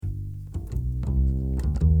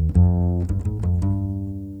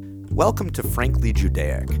Welcome to Frankly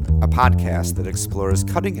Judaic, a podcast that explores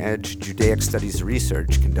cutting-edge Judaic studies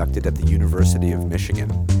research conducted at the University of Michigan.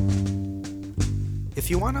 If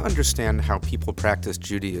you want to understand how people practiced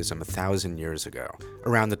Judaism 1,000 years ago,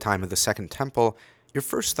 around the time of the Second Temple, your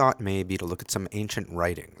first thought may be to look at some ancient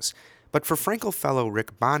writings. But for Frankel Fellow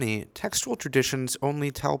Rick Bonney, textual traditions only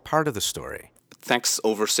tell part of the story. Texts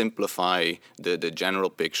oversimplify the general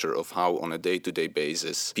picture of how, on a day-to-day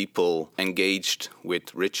basis, people engaged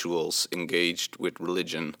with rituals, engaged with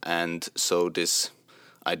religion. And so this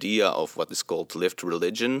idea of what is called lived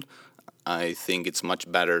religion, I think it's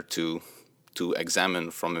much better to examine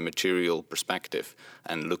from a material perspective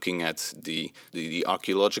and looking at the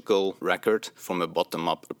archaeological record from a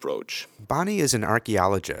bottom-up approach. Bonney is an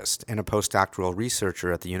archaeologist and a postdoctoral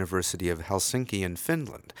researcher at the University of Helsinki in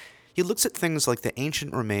Finland. He looks at things like the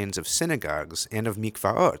ancient remains of synagogues and of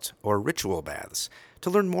mikvaot, or ritual baths, to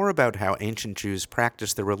learn more about how ancient Jews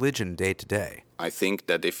practiced their religion day to day. I think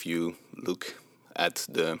that if you look at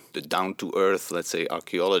the down-to-earth, let's say,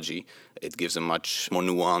 archaeology, it gives a much more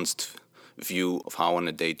nuanced view of how on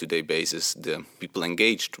a day-to-day basis the people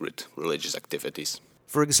engaged with religious activities.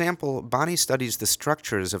 For example, Bonney studies the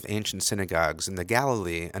structures of ancient synagogues in the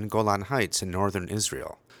Galilee and Golan Heights in northern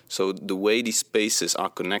Israel. So the way these spaces are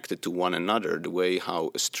connected to one another, the way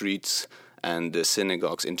how streets and the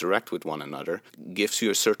synagogues interact with one another, gives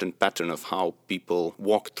you a certain pattern of how people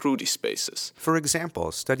walk through these spaces. For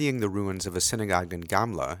example, studying the ruins of a synagogue in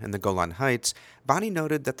Gamla in the Golan Heights, Bonney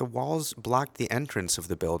noted that the walls blocked the entrance of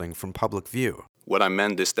the building from public view. What I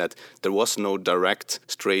meant is that there was no direct,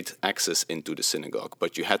 straight access into the synagogue,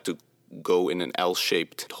 but you had to go in an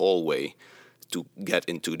L-shaped hallway to get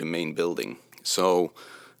into the main building. So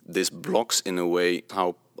this blocks, in a way,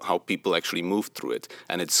 how people actually move through it.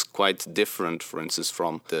 And it's quite different, for instance,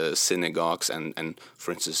 from the synagogues and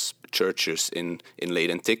for instance, churches in late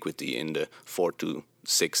antiquity, in the 4th to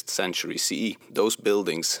 6th century CE. Those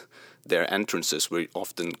buildings, their entrances were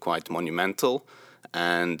often quite monumental,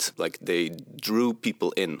 and they drew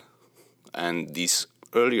people in. And these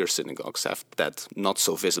earlier synagogues have that not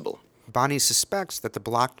so visible. Bonney suspects that the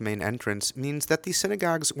blocked main entrance means that these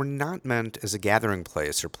synagogues were not meant as a gathering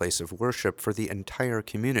place or place of worship for the entire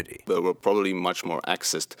community. They were probably much more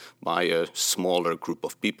accessed by a smaller group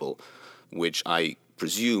of people, which I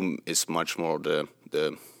presume is much more the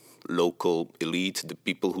local elite, the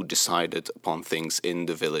people who decided upon things in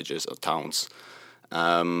the villages or towns.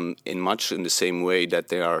 In much in the same way that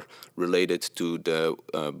they are related to the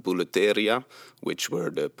bouleuteria, which were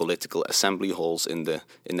the political assembly halls in the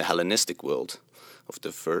Hellenistic world of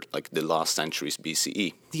the last centuries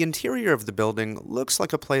BCE. The interior of the building looks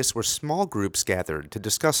like a place where small groups gathered to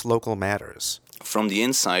discuss local matters. From the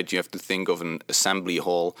inside, you have to think of an assembly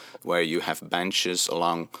hall where you have benches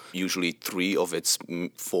along usually 3 of its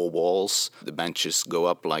 4 walls. The benches go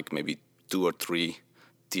up maybe 2 or 3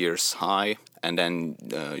 tiers high, and then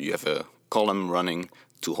you have a column running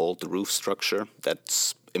to hold the roof structure.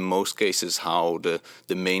 That's in most cases how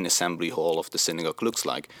the main assembly hall of the synagogue looks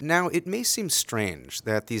like. Now, it may seem strange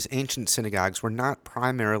that these ancient synagogues were not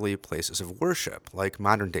primarily places of worship, like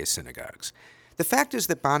modern-day synagogues. The fact is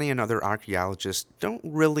that Bonney and other archaeologists don't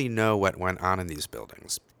really know what went on in these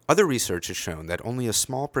buildings. Other research has shown that only a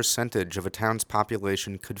small percentage of a town's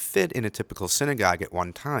population could fit in a typical synagogue at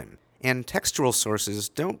one time. And textual sources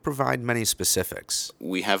don't provide many specifics.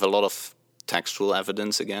 We have a lot of textual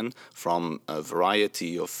evidence, again, from a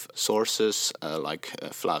variety of sources, like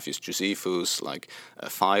Flavius Josephus, like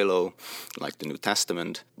Philo, like the New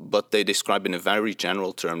Testament. But they describe in a very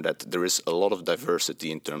general term that there is a lot of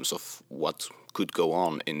diversity in terms of what could go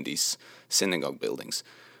on in these synagogue buildings.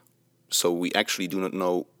 So we actually do not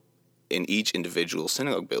know in each individual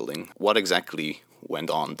synagogue building what exactly went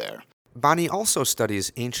on there. Bonney also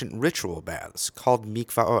studies ancient ritual baths called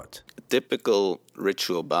mikvaot. A typical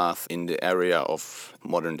ritual bath in the area of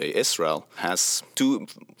modern-day Israel has 2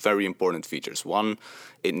 very important features. One,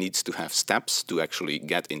 it needs to have steps to actually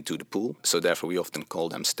get into the pool, so therefore we often call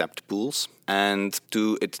them stepped pools. And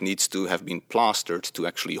 2, it needs to have been plastered to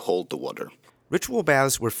actually hold the water. Ritual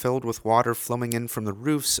baths were filled with water flowing in from the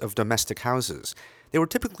roofs of domestic houses. They were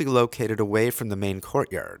typically located away from the main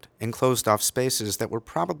courtyard, in closed-off spaces that were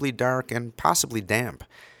probably dark and possibly damp.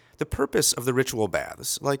 The purpose of the ritual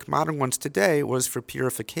baths, like modern ones today, was for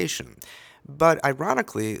purification. But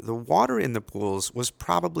ironically, the water in the pools was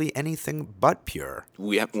probably anything but pure.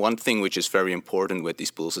 We have one thing which is very important with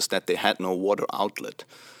these pools is that they had no water outlet.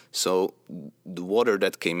 So the water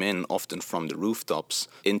that came in, often from the rooftops,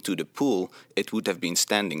 into the pool, it would have been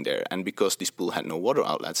standing there. And because this pool had no water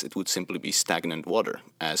outlets, it would simply be stagnant water.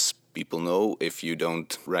 As people know, if you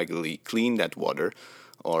don't regularly clean that water,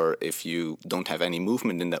 or if you don't have any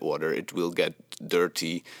movement in that water, it will get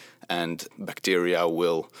dirty and bacteria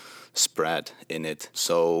will spread in it.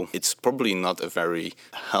 So it's probably not a very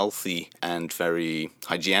healthy and very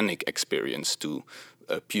hygienic experience to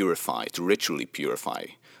ritually purify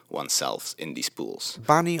oneself in these pools.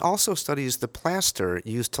 Bonnie also studies the plaster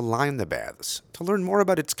used to line the baths, to learn more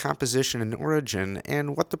about its composition and origin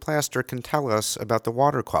and what the plaster can tell us about the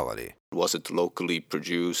water quality. Was it locally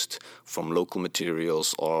produced from local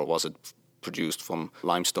materials, or was it produced from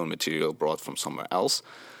limestone material brought from somewhere else?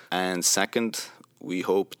 And second, we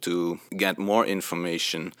hope to get more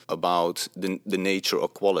information about the nature or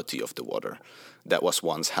quality of the water that was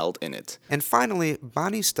once held in it. And finally,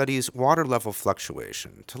 Bonnie studies water level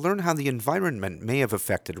fluctuation to learn how the environment may have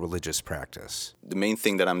affected religious practice. The main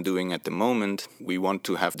thing that I'm doing at the moment, we want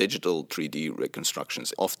to have digital 3D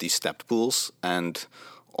reconstructions of these stepped pools, and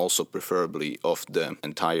also preferably of the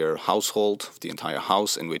entire household, of the entire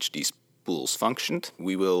house in which these pools functioned.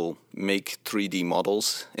 We will make 3D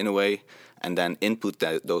models in a way, and then input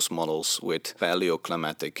those models with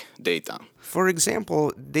paleoclimatic data. For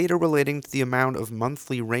example, data relating to the amount of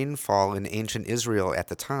monthly rainfall in ancient Israel at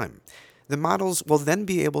the time. The models will then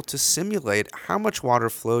be able to simulate how much water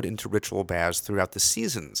flowed into ritual baths throughout the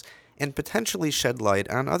seasons, and potentially shed light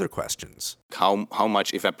on other questions. How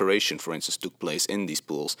much evaporation, for instance, took place in these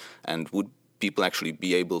pools, and would people actually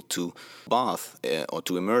be able to bath or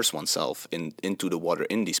to immerse oneself into the water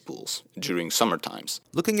in these pools during summer times.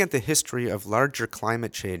 Looking at the history of larger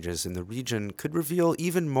climate changes in the region could reveal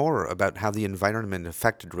even more about how the environment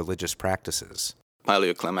affected religious practices.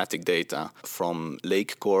 Paleoclimatic data from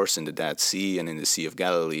lake cores in the Dead Sea and in the Sea of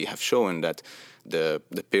Galilee have shown that the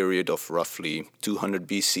period of roughly 200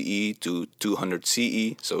 BCE to 200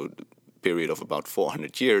 CE, so the period of about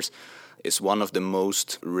 400 years, is one of the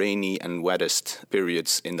most rainy and wettest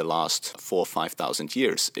periods in the last 4,000 or 5,000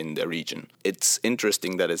 years in the region. It's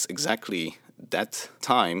interesting that it's exactly that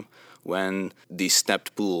time when these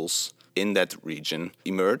stepped pools in that region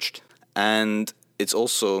emerged, and it's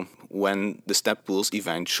also when the stepped pools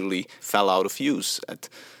eventually fell out of use at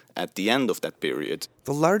the end of that period.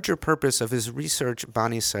 The larger purpose of his research,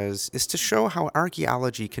 Bonnie says, is to show how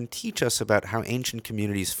archaeology can teach us about how ancient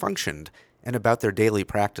communities functioned and about their daily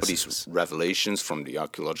practices. These revelations from the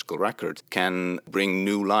archaeological record can bring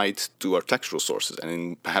new light to our textual sources,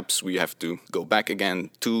 and perhaps we have to go back again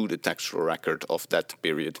to the textual record of that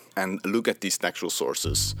period and look at these textual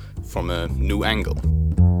sources from a new angle.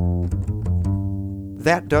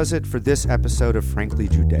 That does it for this episode of Frankly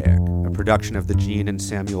Judaic, a production of the Jean and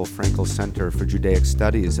Samuel Frankel Center for Judaic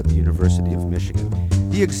Studies at the University of Michigan.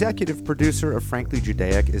 The executive producer of Frankly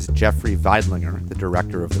Judaic is Jeffrey Weidlinger, the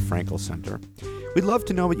director of the Frankel Center. We'd love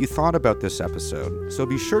to know what you thought about this episode, so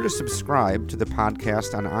be sure to subscribe to the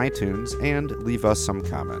podcast on iTunes and leave us some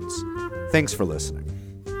comments. Thanks for listening.